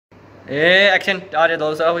Action आ रहे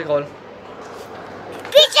दोस्त कोई कॉल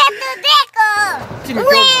पीछे तो देखो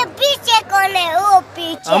वो पीछे कौन है वो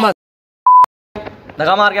पीछे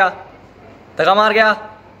धक्का मार गया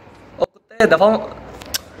ओ कुत्ते दफा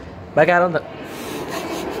मैं कह रहा हूँ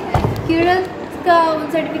का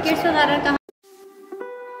सर्टिफिकेट्स वगैरह कहाँ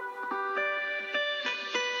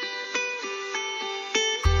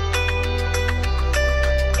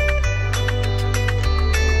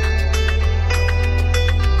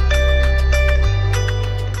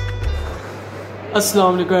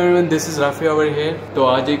अस्सलाम वालेकुम everyone, this is Rafe over here. तो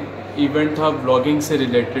आज एक इवेंट था व्लॉगिंग से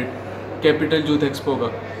रिलेटेड, कैपिटल यूथ एक्सपो का।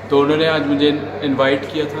 तो उन्होंने आज मुझे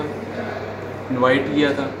इनवाइट किया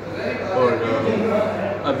था और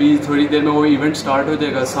अभी थोड़ी देर में वो इवेंट स्टार्ट हो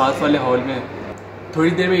जाएगा साथ वाले हॉल में।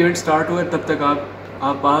 थोड़ी देर में इवेंट स्टार्ट होगा, तब तक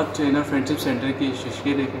आप चाइना फ्रेंडशिप सेंटर की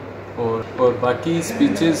शिशके देखें और बाकी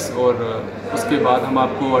स्पीचेस और उसके बाद हम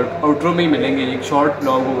आपको आउटरो में ही मिलेंगे। एक शॉर्ट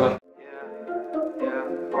व्लॉग होगा।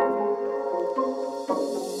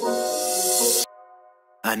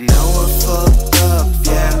 I know I fucked up,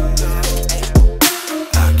 yeah.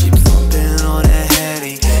 I keep something on that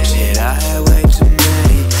heady shit. I had way too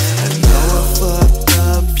many. I know I fucked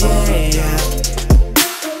up, yeah.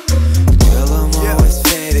 Girl, I'm always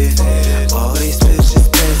faded. All these bitches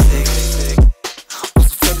basic.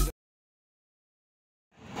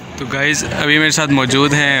 तो guys अभी मेरे साथ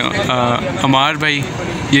मौजूद हैं अमार भाई।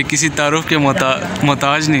 ये किसी तारुफ के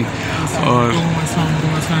मोहताज नहीं। और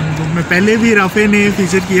मैं पहले भी राफे ने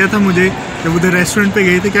फीचर किया था मुझे जब उधर रेस्टोरेंट पे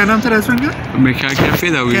गए थे। क्या नाम था रेस्टोरेंट का? मेरे ख्याल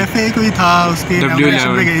कैफ़े कोई था, उसके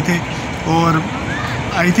रेस्टोरेंट पे गए थे। और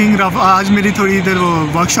आई थिंक आज मेरी थोड़ी इधर वो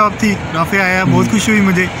वर्कशॉप थी, राफे आया, बहुत खुशी हुई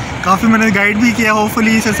मुझे। काफ़ी मैंने गाइड भी किया,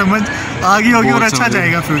 होपफुली इसे समझ आ गई होगी और अच्छा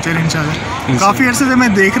जाएगा फ्यूचर इंशाल्लाह। काफ़ी अर्से से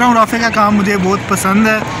मैं देख रहा हूँ राफे का काम, मुझे बहुत पसंद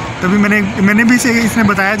है। तभी मैंने भी इसने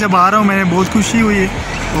बताया जब आ रहा हूँ, मैंने बहुत खुशी हुई है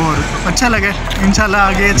और अच्छा लगा। इंशाल्लाह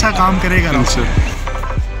आगे अच्छा काम करेगा।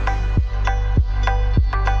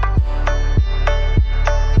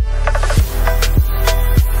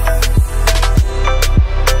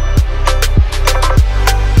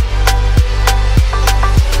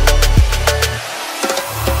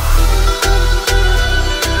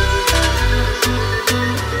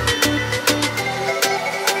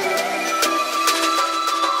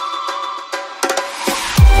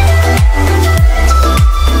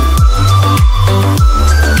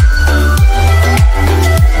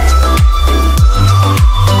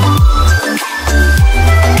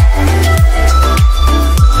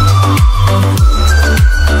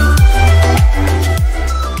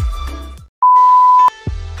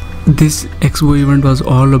 This expo event was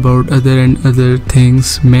all about other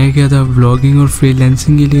things. मैं गया था व्लॉगिंग और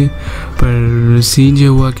फ्रीलांसिंग के लिए, पर सीन ये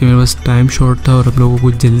हुआ कि मेरे पास टाइम शॉर्ट था और हम लोगों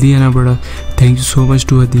को जल्दी आना पड़ा। Thank you so much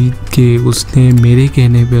to हदीद कि उसने मेरे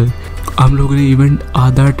कहने पर हम लोगों ने इवेंट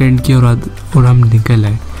आधा अटेंड किया और हम निकल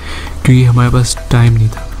आए क्योंकि हमारे पास टाइम नहीं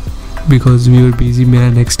था, बिकॉज वी वर बिजी। मेरा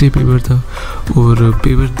नेक्स्ट डे पेपर था और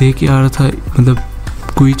पेपर दे के आ रहा था, मतलब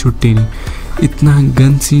कोई छुट्टी नहीं। इतना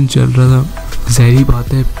गंद सीन चल रहा था। ज़ाहिर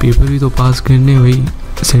बात है पेपर भी तो पास करने, वही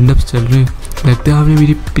सेंडअप्स चल रहे हैं। लगता है आपने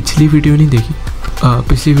मेरी पिछली वीडियो नहीं देखी।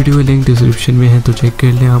 पिछली वीडियो का लिंक डिस्क्रिप्शन में है, तो चेक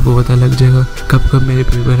कर लें, आपको पता लग जाएगा कब कब मेरे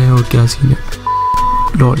पेपर हैं और क्या सीन है।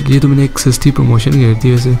 लॉर्ड, ये तो मैंने एक सस्ती प्रमोशन कर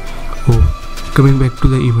दी वैसे। ओ coming back to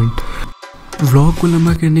the event. Vlog को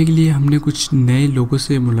लंबा करने के लिए हमने कुछ नए लोगों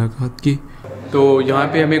से मुलाकात की। तो यहाँ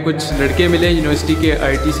पे हमें कुछ लड़के मिले यूनिवर्सिटी के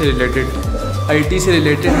आईटी से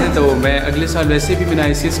रिलेटेड है। तो मैं अगले साल वैसे भी मैंने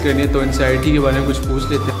ICS करनी है, तो इनसे IT के बारे में कुछ पूछ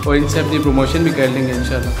लेते हैं और इनसे अपनी प्रमोशन भी कर लेंगे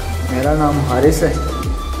इंशाल्लाह। मेरा नाम हारिस है,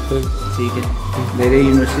 ठीक है। मेरे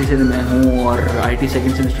यूनिवर्सिटी से मैं हूँ और IT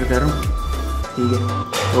सेकंड सेमेस्टर कर रहा हूँ, ठीक है।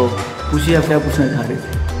 तो पूछिए आप क्या पूछना चाह रहे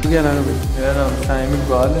थे? क्या नाम है भाई? मेरा नाम शाहिद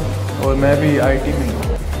इकबाल है और मैं भी IT में हूँ।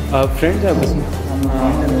 आप फ्रेंड्स हैं आपस में?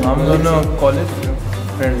 हम दोनों कॉलेज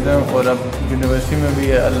फ्रेंड्स हैं और अब यूनिवर्सिटी में भी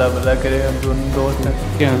अल्लाह भला करे हम दोनों दोस्त हैं।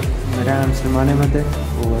 क्या? मेरा नाम सलमान अहमद है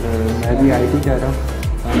और मैं भी IT कर रहा हूँ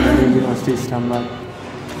मेरी यूनिवर्सिटी इस्लामाबाद,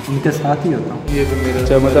 उनके साथ ही होता हूँ। ये तो मेरा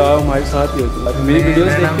अच्छा, मतलब आप हमारे साथ ही होते हैं। मेरी वीडियोस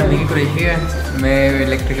देखते हैं। मैं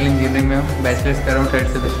इलेक्ट्रिकल इंजीनियरिंग में हूँ, बैचलर्स कर रहा हूँ,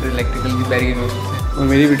 3rd सेमेस्टर इलेक्ट्रिकल की बैरी यूनिवर्सिटी से। और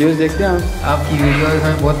मेरी वीडियोस देखते हैं आप? आपकी वीडियोस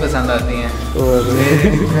हमें बहुत पसंद आती हैं और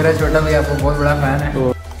मेरा छोटा भाई आपको बहुत बड़ा फ़ैन है।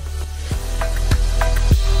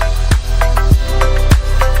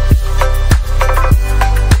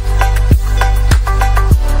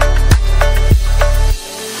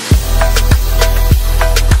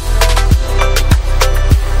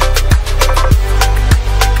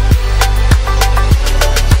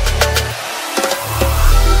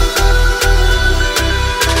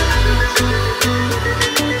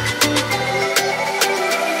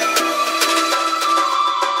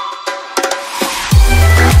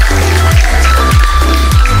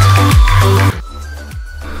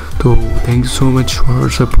 तो thank you so much for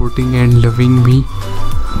supporting and loving me,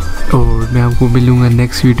 और मैं आपको मिलूँगा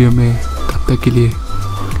नेक्स्ट वीडियो में। तब तक के लिए